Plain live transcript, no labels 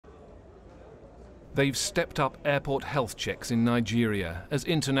They've stepped up airport health checks in Nigeria as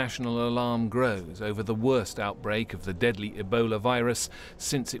international alarm grows over the worst outbreak of the deadly Ebola virus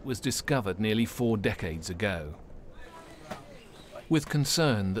since it was discovered nearly 4 decades ago. With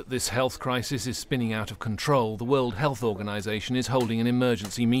concern that this health crisis is spinning out of control, the World Health Organization is holding an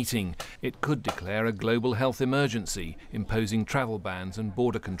emergency meeting. It could declare a global health emergency, imposing travel bans and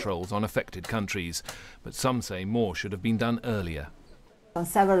border controls on affected countries. But some say more should have been done earlier. On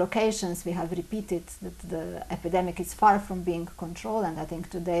several occasions we have repeated that the epidemic is far from being controlled, and I think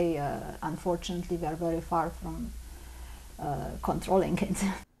today, unfortunately, we are very far from controlling it.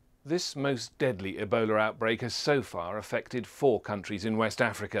 This most deadly Ebola outbreak has so far affected 4 countries in West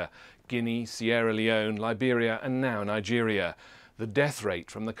Africa: Guinea, Sierra Leone, Liberia and now Nigeria. The death rate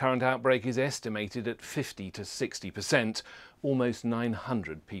from the current outbreak is estimated at 50 to 60%. Almost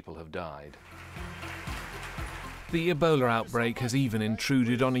 900 people have died. The Ebola outbreak has even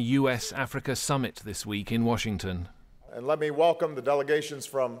intruded on a US-Africa summit this week in Washington. And let me welcome the delegations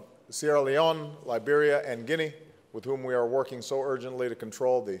from Sierra Leone, Liberia and Guinea, with whom we are working so urgently to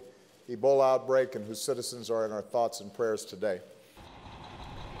control the Ebola outbreak and whose citizens are in our thoughts and prayers today.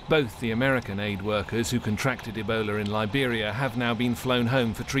 Both the American aid workers who contracted Ebola in Liberia have now been flown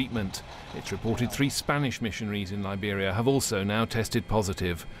home for treatment. It's reported 3 Spanish missionaries in Liberia have also now tested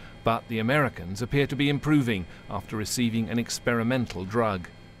positive. But the Americans appear to be improving after receiving an experimental drug.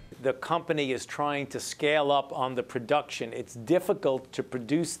 The company is trying to scale up on the production. It's difficult to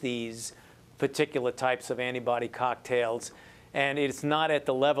produce these particular types of antibody cocktails, and it's not at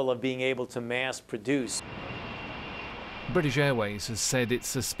the level of being able to mass produce. British Airways has said it's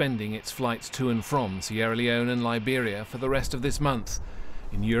suspending its flights to and from Sierra Leone and Liberia for the rest of this month.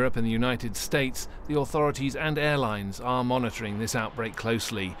 In Europe and the United States, the authorities and airlines are monitoring this outbreak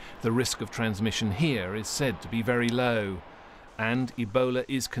closely. The risk of transmission here is said to be very low. And Ebola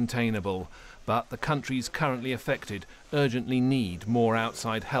is containable, but the countries currently affected urgently need more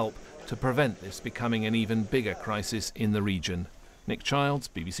outside help to prevent this becoming an even bigger crisis in the region. Nick Childs,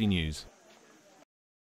 BBC News.